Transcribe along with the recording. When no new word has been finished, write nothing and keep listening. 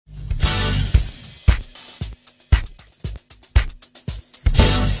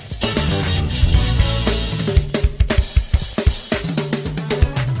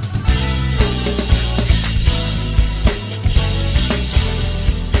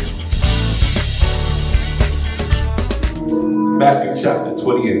Matthew chapter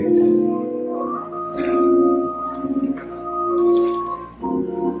 28.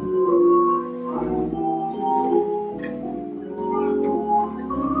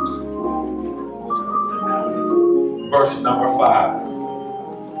 Verse number 5.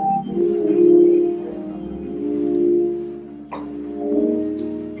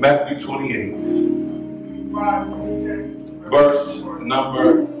 Matthew 28. Verse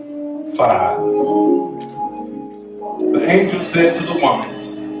number 5. The angel said to the woman,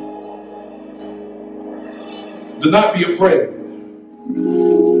 "Do not be afraid,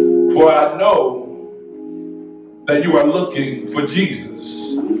 for I know that you are looking for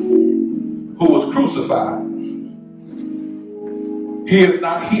Jesus, who was crucified. He is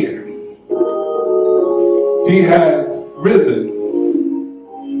not here. He has risen,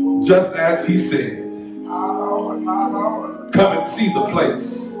 just as he said. Come and see the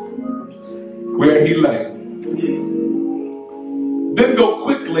place where he lay. Then go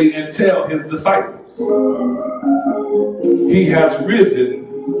quickly and tell his disciples, he has risen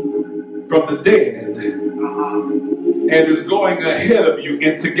from the dead and is going ahead of you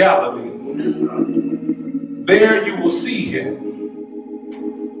into Galilee. There you will see him.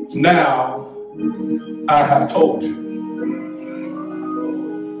 Now I have told you."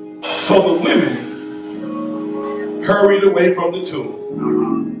 So the women hurried away from the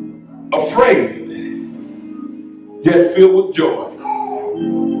tomb, afraid, yet filled with joy,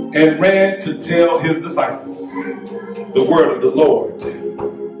 and ran to tell his disciples. The word of the Lord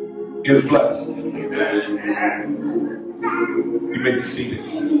is blessed. You may be seated.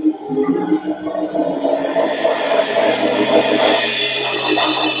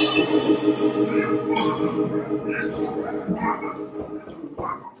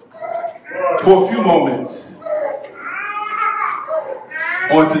 For a few moments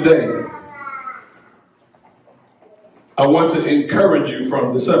on today, I want to encourage you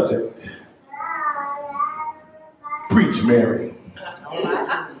from the subject. Preach, Mary.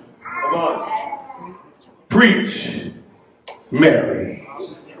 Come on. Preach, Mary.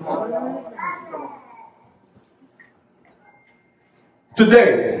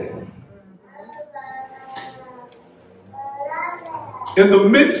 Today, in the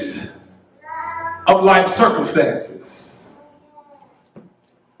midst of life circumstances,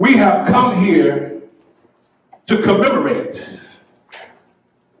 we have come here to commemorate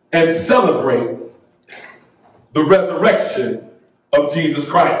and celebrate the resurrection of Jesus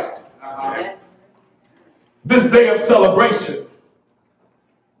Christ. This day of celebration,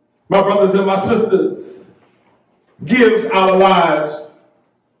 my brothers and my sisters, gives our lives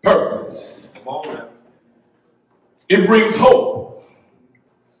purpose. It brings hope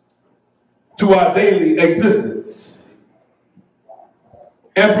to our daily existence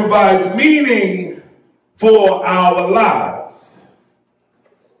and provides meaning for our lives.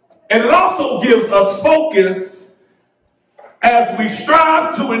 And it also gives us focus as we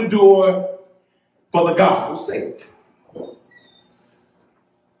strive to endure for the gospel's sake.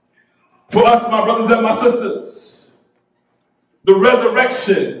 For us, my brothers and my sisters, the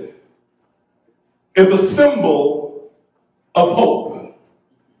resurrection is a symbol of hope.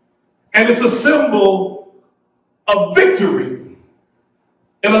 And it's a symbol of victory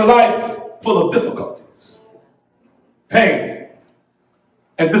in a life full of difficulties, pain,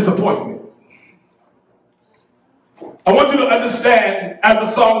 and disappointment. I want you to understand,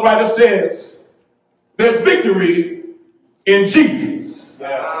 as the songwriter says, there's victory in Jesus.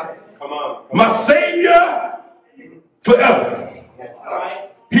 Yes. Come on. My Savior forever.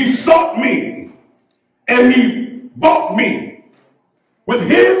 He sought me and he bought me with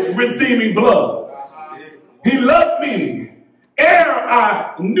his redeeming blood. He loved me ere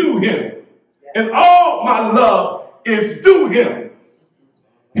I knew him, and all my love is due him.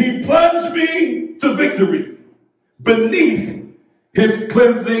 He plunged me to victory beneath his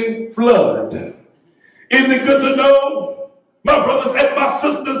cleansing flood. Isn't it good to know, my brothers and my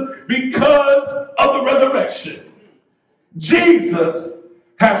sisters, because of the resurrection, Jesus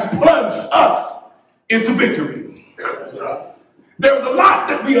has plunged us into victory. There's a lot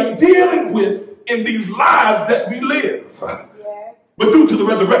that we are dealing with in these lives that we live. But due to the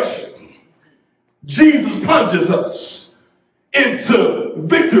resurrection, Jesus plunges us into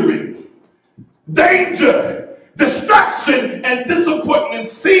victory. Danger, distraction, and disappointment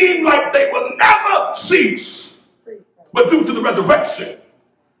seem like they will never cease. But due to the resurrection,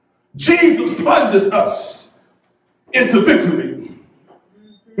 Jesus plunges us into victory.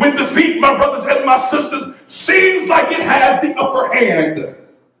 When defeat, my brothers and my sisters, seems like it has the upper hand,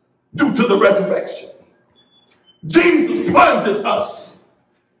 due to the resurrection, Jesus plunges us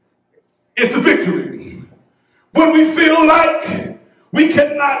into victory. When we feel like we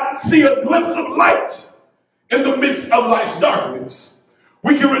cannot see a glimpse of light in the midst of life's darkness,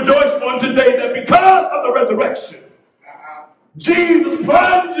 we can rejoice on today that because of the resurrection, Jesus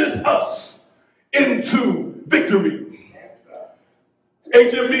plunges us into victory.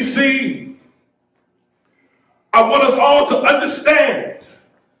 HMBC, I want us all to understand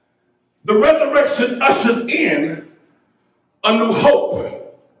the resurrection ushers in a new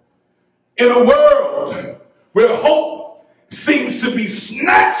hope in a world where hope seems to be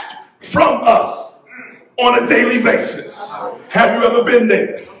snatched from us on a daily basis. Have you ever been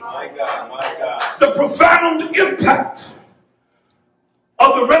there? My God, my God. The profound impact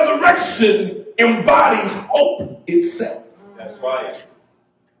of the resurrection embodies hope itself. That's right.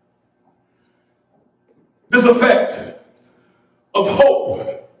 This effect of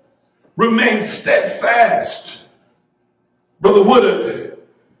hope remains steadfast, Brother Woodard,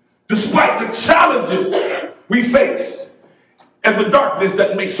 despite the challenges we face and the darkness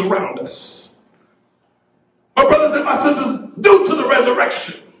that may surround us. My brothers and my sisters, due to the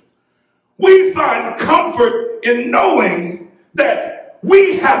resurrection, we find comfort in knowing that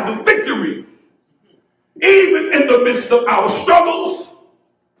we have the victory, even in the midst of our struggles,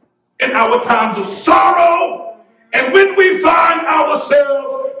 in our times of sorrow, and when we find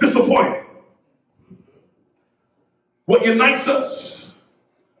ourselves disappointed. What unites us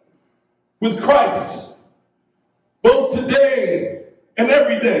with Christ, both today and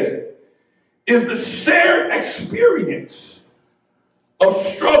every day, is the shared experience of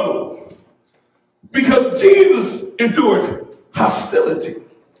struggle, because Jesus endured hostility,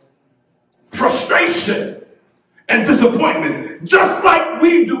 frustration, and disappointment, just like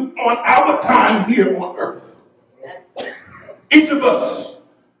we do on our time here on earth. Each of us,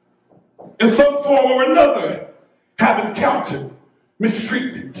 in some form or another, have encountered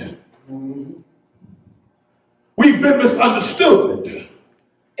mistreatment. We've been misunderstood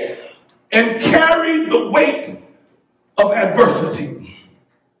and carried the weight of adversity.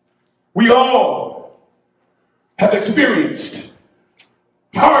 We all have experienced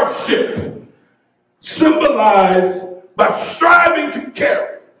hardship, symbolized by striving to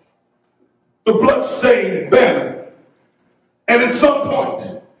carry the bloodstained banner. And at some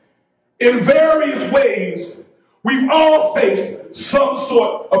point, in various ways, we've all faced some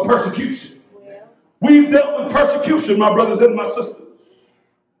sort of persecution. We've dealt with persecution, my brothers and my sisters,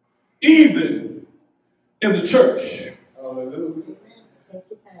 even in the church.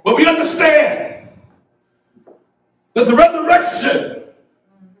 But we understand that the resurrection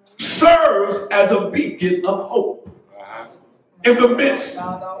serves as a beacon of hope in the midst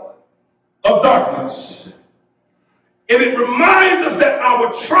of darkness. And it reminds us that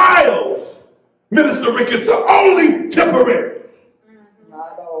our trials, Minister Ricketts, are only temporary.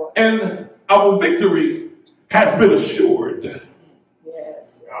 And our victory has been assured.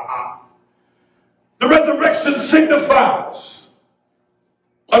 The resurrection signifies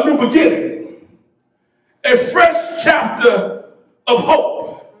a new beginning, a fresh chapter of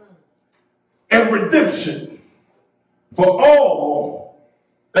hope and redemption for all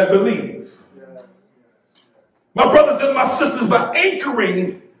that believe. My brothers and my sisters, by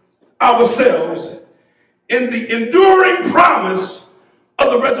anchoring ourselves in the enduring promise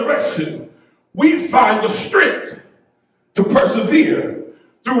of the resurrection, we find the strength to persevere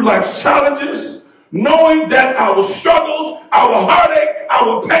through life's challenges, knowing that our struggles, our heartache,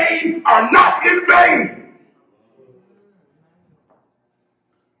 our pain are not in vain.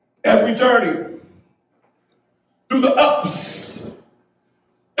 As we journey through the ups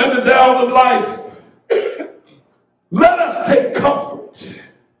and the downs of life, let us take comfort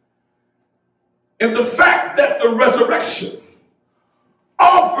in the fact that the resurrection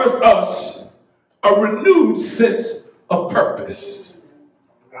offers us a renewed sense of purpose.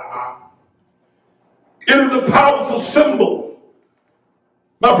 It is a powerful symbol,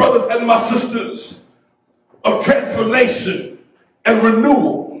 my brothers and my sisters, of transformation and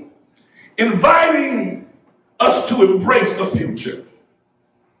renewal, inviting us to embrace a future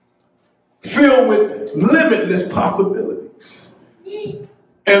filled with limitless possibilities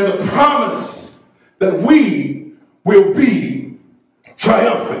and the promise that we will be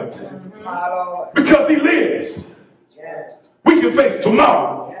triumphant. Because he lives, we can face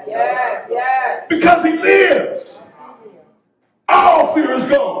tomorrow. Because he lives, all fear is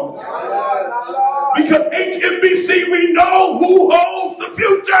gone. Because HMBC, we know who holds the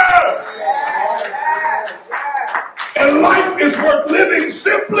future. And life is worth living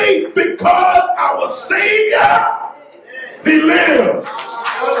simply because our Savior, he lives.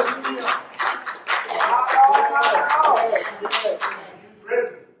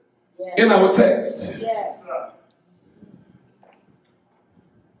 In our text,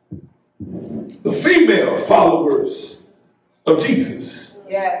 the female followers of Jesus.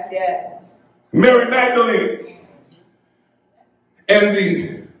 Yes, yes. Mary Magdalene and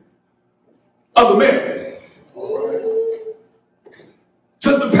the other Mary.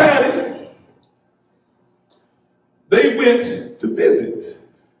 Sister Patty, they went to visit.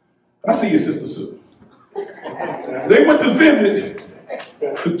 I see you, Sister Sue. They went to visit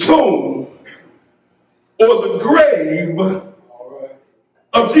the tomb or the grave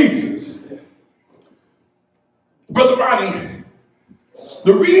of Jesus. Brother Ronnie,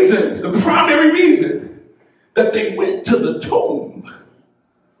 the primary reason that they went to the tomb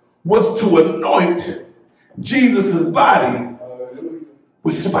was to anoint Jesus' body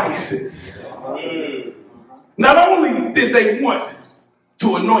with spices. Not only did they want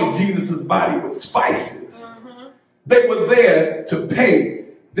to anoint Jesus' body with spices, they were there to pay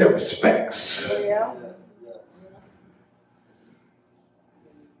their respects.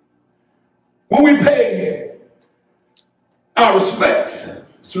 When we pay our respect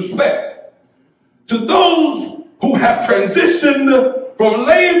to those who have transitioned from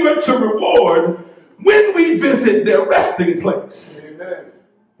labor to reward, when we visit their resting place,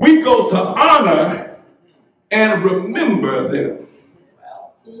 we go to honor and remember them.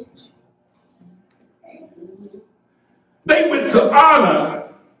 They went to honor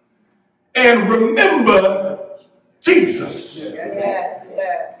and remember Jesus. Yes,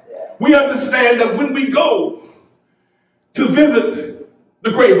 yes. We understand that when we go to visit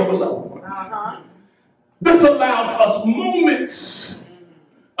the grave of a loved one, this allows us moments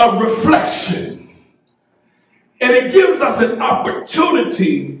of reflection, and it gives us an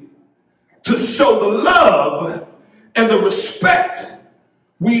opportunity to show the love and the respect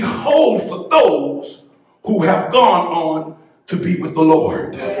we hold for those who have gone on to be with the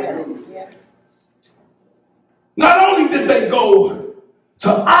Lord. Not only did they go to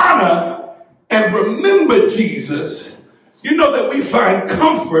honor and remember Jesus, you know that we find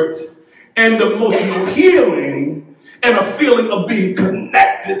comfort and emotional healing and a feeling of being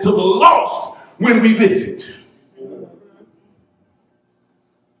connected to the lost when we visit.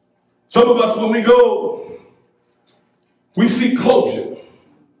 Some of us, when we go, we seek closure.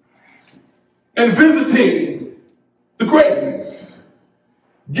 And visiting the grave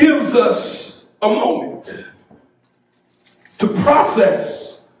gives us a moment to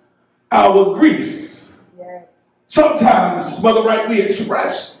process our grief. Sometimes, Mother Wright, we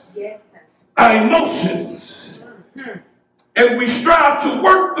express our emotions, and we strive to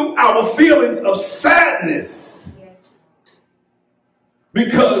work through our feelings of sadness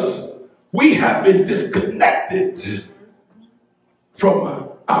because we have been disconnected from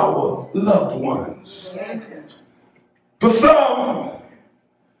our loved ones. For some,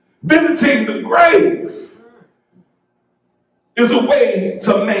 visiting the grave is a way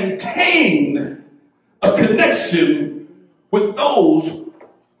to maintain a connection with those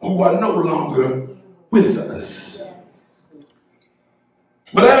who are no longer with us.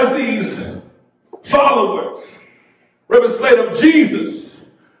 But as these followers, representative of Jesus,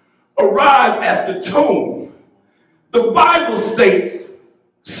 arrived at the tomb, the Bible states,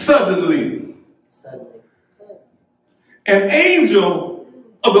 suddenly, an angel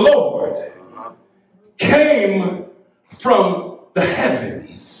of the Lord came from the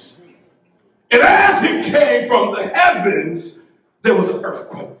heavens. And as he came from the heavens, there was an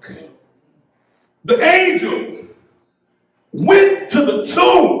earthquake. The angel went to the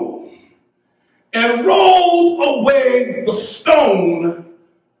tomb and rolled away the stone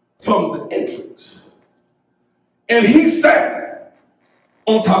from the entrance. And he sat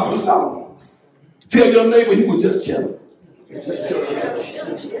on top of the stone. Tell your neighbor he was just chilling.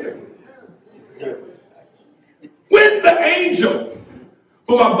 When the angel,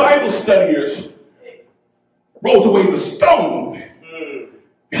 for my Bible studiers, rolled away the stone,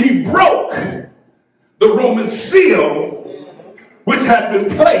 he broke the Roman seal which had been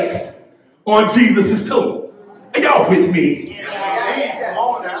placed on Jesus' tomb. Are y'all with me?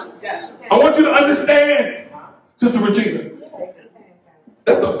 I want you to understand, Sister Regina,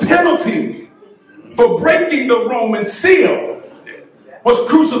 that the penalty for breaking the Roman seal was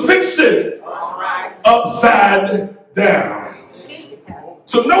crucifixion upside down.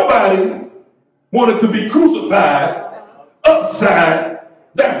 So nobody wanted to be crucified upside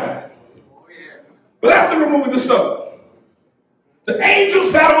down. But after removing the stone, the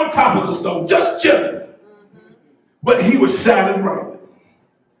angel sat on top of the stone, just chilling. But he was shining bright.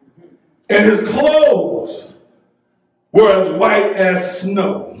 And his clothes were as white as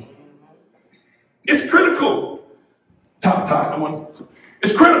snow. It's critical.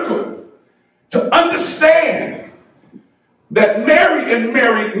 It's critical to understand that Mary and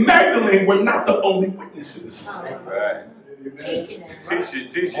Mary Magdalene were not the only witnesses. Right. Teach it.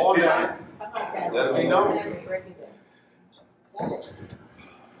 Let it be known.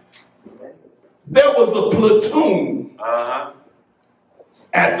 There was a platoon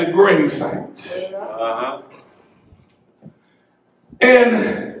at the gravesite.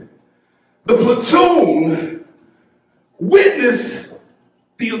 And the platoon witnessed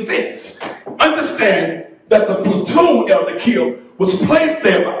the events. Understand that the platoon, Elder Kill, was placed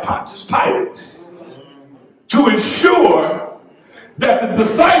there by Pontius Pilate to ensure that the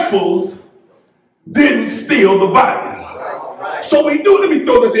disciples didn't steal the body. So we do, let me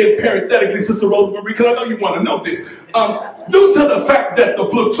throw this in parenthetically, Sister Rosemary, because I know you want to know this. Due to the fact that the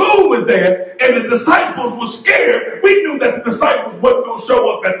platoon was there and the disciples were scared, we knew that the disciples weren't going to show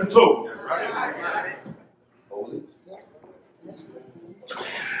up at the tomb.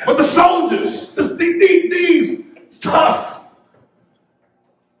 But the soldiers, these tough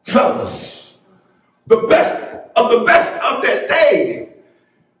fellas, the best of their day,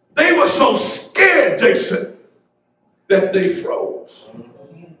 they were so scared, Jason, that they froze.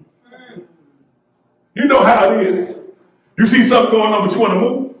 You know how it is. You see something going on, but you want to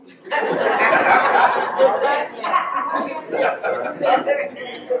move.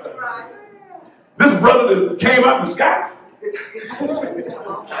 This brother that came out the sky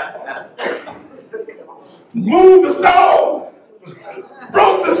moved the stone,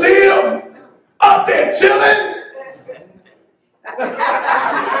 broke the seal, up there chilling. Come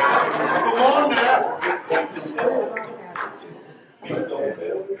on now.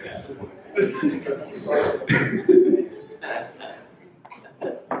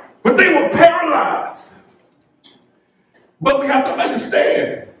 But they were paralyzed. But we have to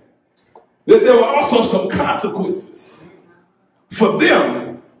understand that there were also some consequences for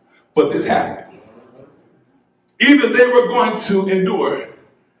them, but this happened. Either they were going to endure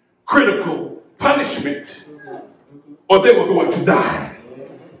critical punishment, or they were going to die.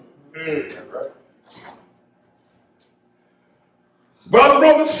 Brother,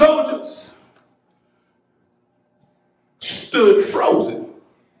 Roman soldiers stood frozen.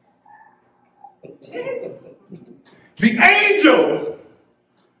 The angel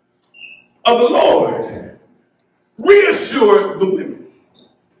of the Lord reassured the women.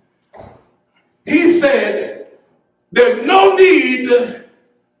 He said, there's no need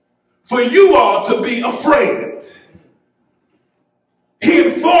for you all to be afraid. He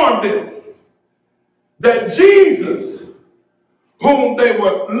informed them that Jesus, whom they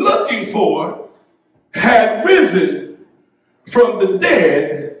were looking for, had risen from the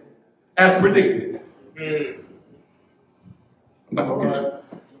dead as predicted. I'm not gonna get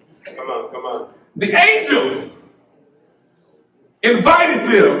you. Come on. The angel invited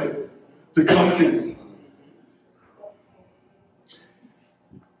them to come see him.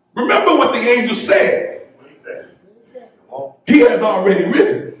 Remember what the angel said. What he said? He has already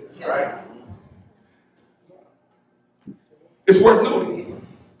risen. Right. It's worth noting.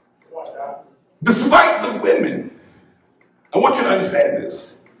 Despite the women, I want you to understand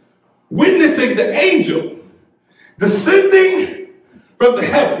this, witnessing the angel descending from the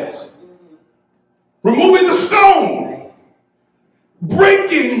heavens, removing the stone,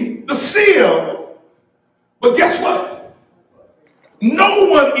 breaking the seal, but guess what? No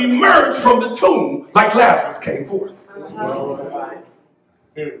one emerged from the tomb like Lazarus came forth.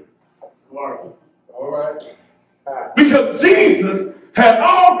 All right. Because Jesus had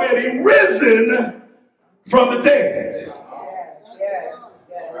already risen from the dead. Yes.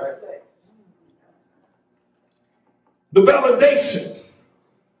 Right. The validation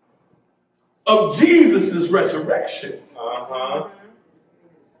of Jesus' resurrection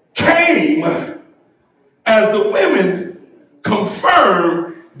came as the women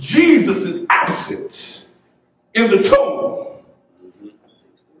confirmed Jesus' absence in the tomb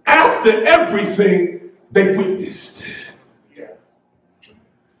after everything they witnessed.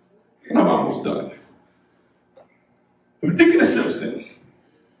 And I'm almost done. Ridiculous Simpson,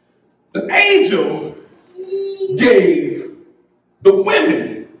 the angel gave the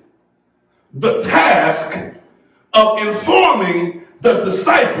women the task of informing the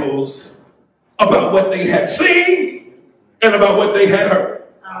disciples about what they had seen and about what they had heard.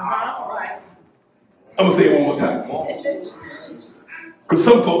 I'm going to say it one more time. Because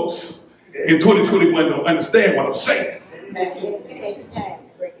some folks in 2021 don't understand what I'm saying.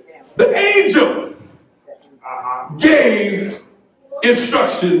 The angel gave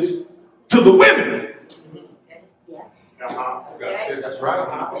instructions to the women. That's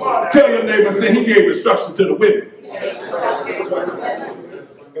right. Tell your neighbor, say he gave instructions to the women.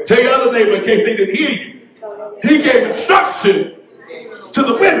 Tell your other neighbor in case they didn't hear you. He gave instruction to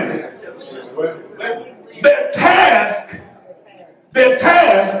the women. Their task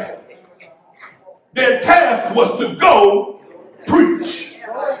was to go preach.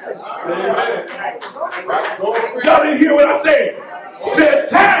 Y'all didn't hear what I said. Their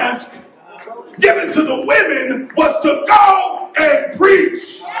task given to the women was to go and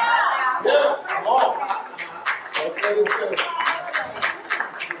preach.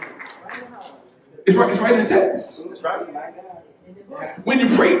 It's right in the text. When you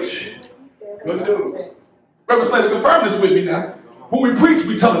preach, Reverend Slater confirmed this with me now. When we preach,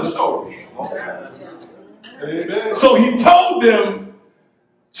 we tell the story. So he told them,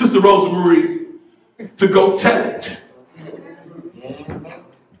 Sister Rosemarie, to go tell it.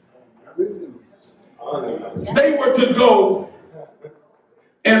 They were to go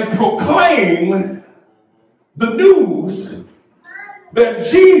and proclaim the news that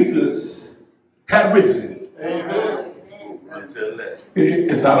Jesus had risen.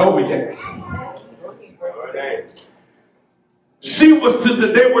 It's not over yet.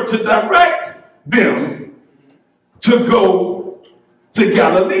 They were to direct them to go to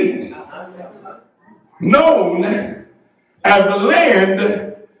Galilee, known as the land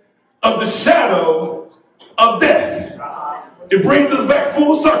of the shadow of death. It brings us back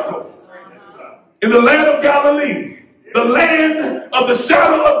full circle. In the land of Galilee, the land of the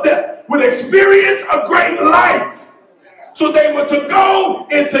shadow of death, would experience a great light. So they were to go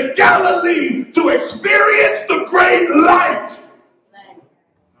into Galilee to experience the great light.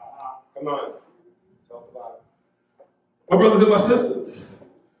 Come on. Talk about it. My brothers and my sisters,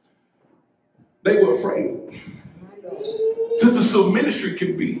 they were afraid. Sister, so ministry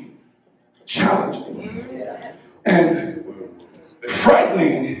can be challenging and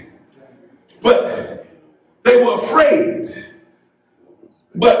frightening, but they were afraid.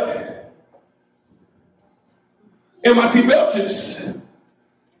 But M.I.T. Belches,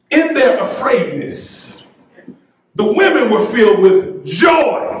 in their afraidness, the women were filled with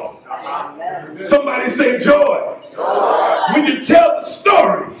joy. Somebody say joy. When you tell the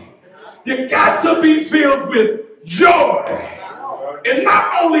story, you got to be filled with joy. And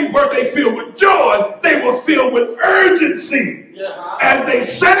not only were they filled with joy, they were filled with urgency as they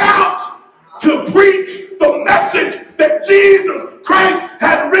set out to preach the message that Jesus Christ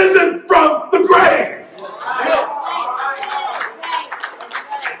had risen from the grave.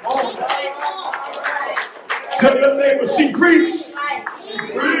 Tell your neighbor she preached.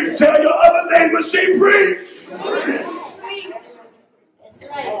 Tell your other neighbor she preached. That's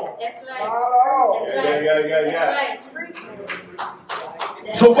right. That's right. Yeah.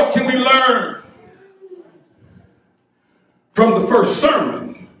 So what can we learn from the first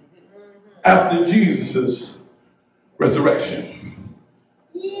sermon after Jesus' resurrection?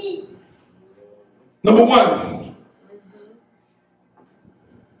 Number one,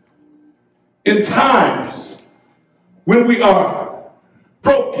 in times when we are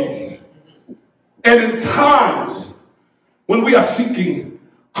broken and in times when we are seeking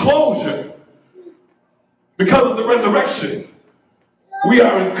closure because of the resurrection, we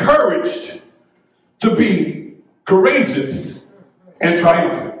are encouraged to be courageous and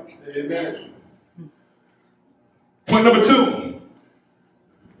triumphant. Amen. Point number two,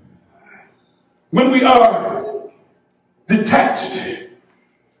 when we are detached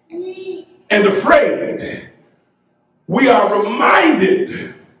and afraid, we are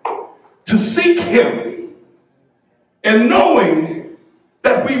reminded to seek him, and knowing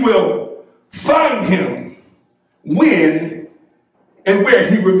that we will find him when and where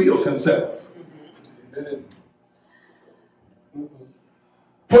he reveals himself.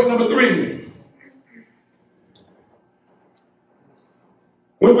 Point number three,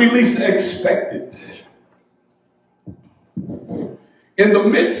 when we least expect it, in the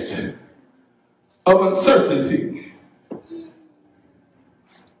midst of uncertainty,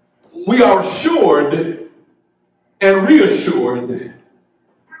 we are assured and reassured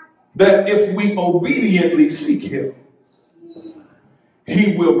that if we obediently seek him,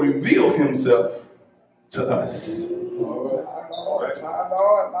 he will reveal himself to us.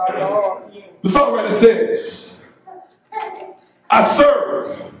 The songwriter says, I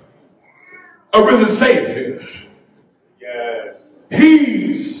serve a risen Savior. Yes.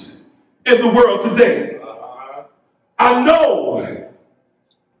 He's in the world today. I know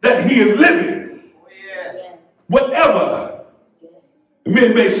that he is living. Whatever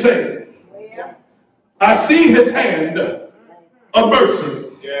men may say, I see his hand of mercy.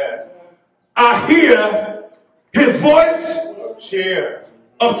 I hear his voice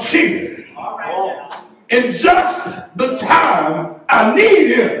of cheer. In just the time I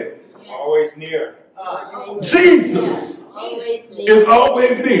need him. Always near. Jesus is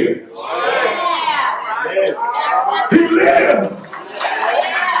always near. He lives.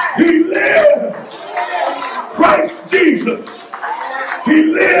 He lives. Christ Jesus. He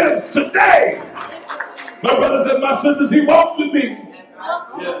lives today. My brothers and my sisters, he walks with me.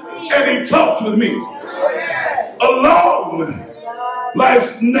 And he talks with me. Along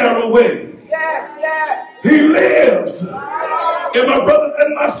life's narrow way. He lives. And my brothers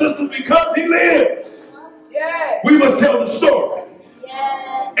and my sisters, because he lives, we must tell the story.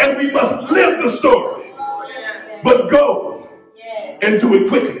 And we must live the story. But go and do it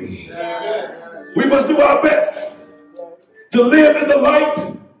quickly. We must do our best to live in the light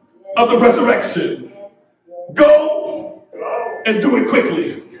of the resurrection. Go and do it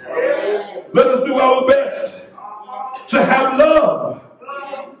quickly. Let us do our best to have love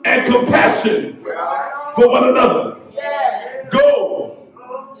and compassion for one another. Go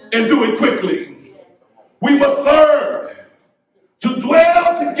and do it quickly. We must learn to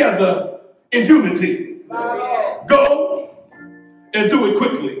dwell together in unity. Go and do it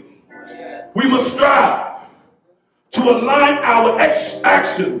quickly. We must strive to align our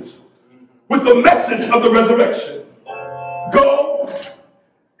actions with the message of the resurrection. Go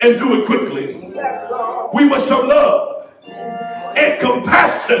and do it quickly. We must show love and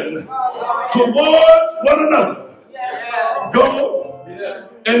compassion towards one another. Go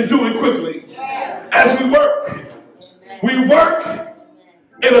and do it quickly. As we work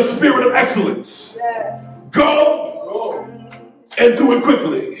in a spirit of excellence. Go and do it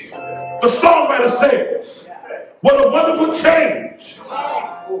quickly. The songwriter says, what a wonderful change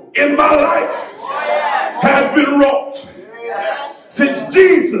in my life has been wrought since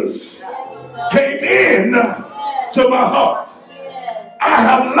Jesus came in to my heart. I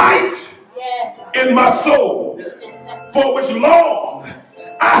have light in my soul, for which long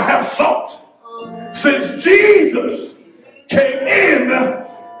I have sought. Since Jesus came in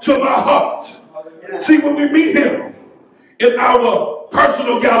to my heart. See, when we meet him in our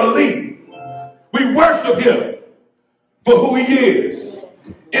personal Galilee, we worship him for who he is.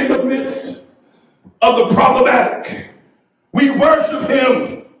 In the midst of the problematic, we worship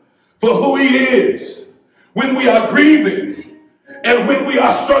him for who he is. When we are grieving and when we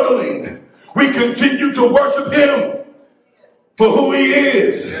are struggling, we continue to worship him for who he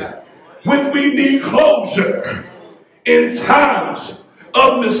is. When we need closure in times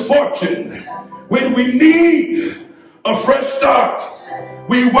of misfortune, when we need a fresh start,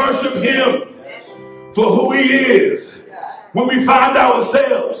 we worship him for who he is. When we find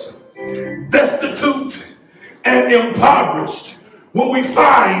ourselves destitute and impoverished, when we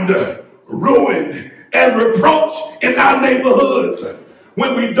find ruin and reproach in our neighborhoods,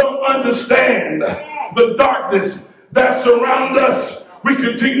 when we don't understand the darkness that surrounds us, we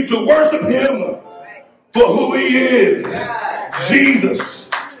continue to worship him for who he is. Jesus,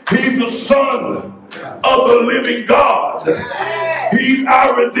 he's the Son of the living God. He's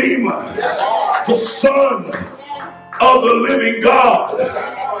our Redeemer, the Son of the living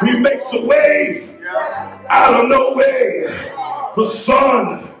God. He makes a way out of no way. The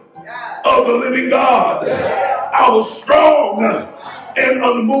Son of the living God, our strong and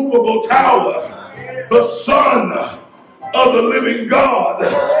unmovable tower. The Son of the living God.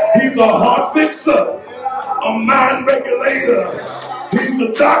 He's a heart fixer, a mind regulator. He's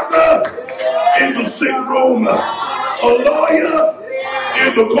the doctor in the sick room, a lawyer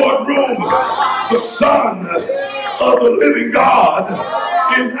in the courtroom. The Son of the living God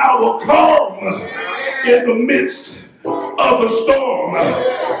is our calm in the midst of the storm.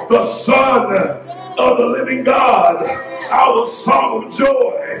 The Son of the living God, our song of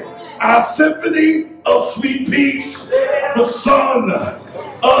joy, our symphony of sweet peace. The Son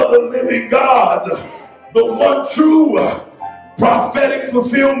of the living God, the one true prophetic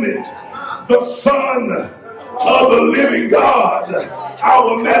fulfillment. The Son of the living God,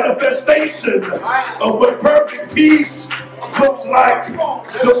 our manifestation of what perfect peace looks like.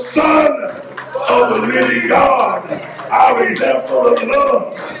 The Son of the living God, our example of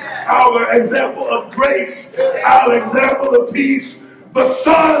love, our example of grace, our example of peace. The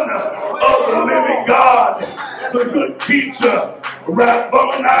Son of the living God, the good teacher,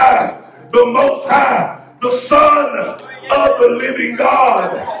 Rabboni, the Most High, the Son of the living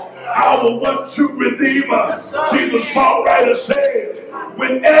God, our one true Redeemer. See, the songwriter says,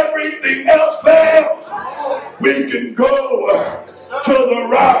 when everything else fails, we can go to the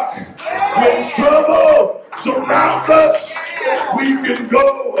rock. When trouble surrounds us, we can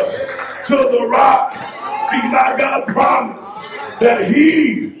go to the rock. See, my God promised that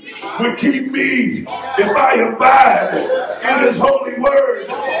he would keep me if I abide in his holy word.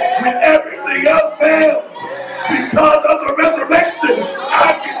 When everything else fails,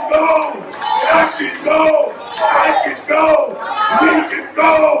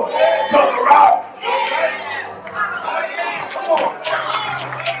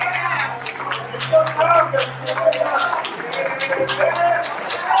 So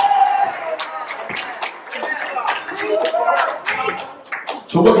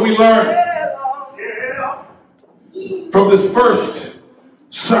what do we learn from this first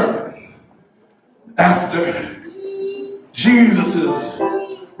sermon after Jesus'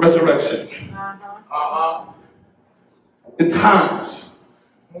 resurrection? In times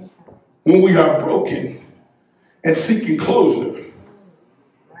when we are broken and seeking closure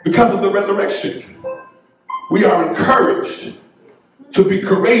because of the resurrection, we are encouraged to be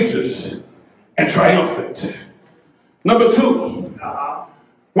courageous and triumphant. Number two,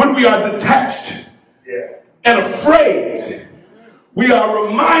 when we are detached and afraid, we are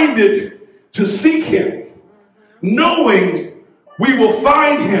reminded to seek him, knowing we will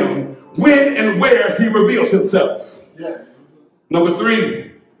find him when and where he reveals himself. Number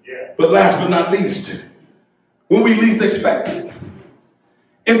three, but last but not least, when we least expect it,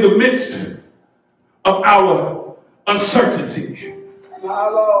 in the midst of our uncertainty,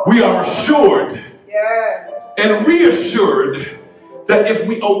 we are assured and reassured that if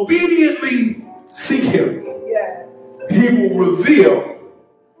we obediently seek him, he will reveal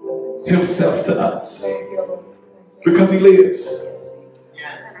himself to us because he lives.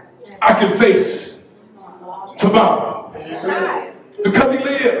 I can face tomorrow because he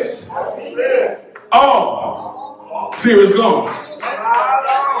lives. All fear is gone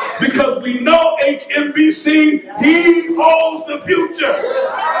because we know HMBC, he holds the future,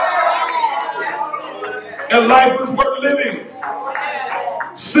 and life is worth living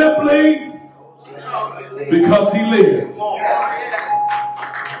simply because he lives.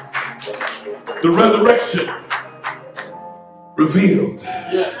 The resurrection revealed.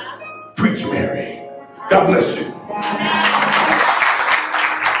 Preach, Mary. God bless you.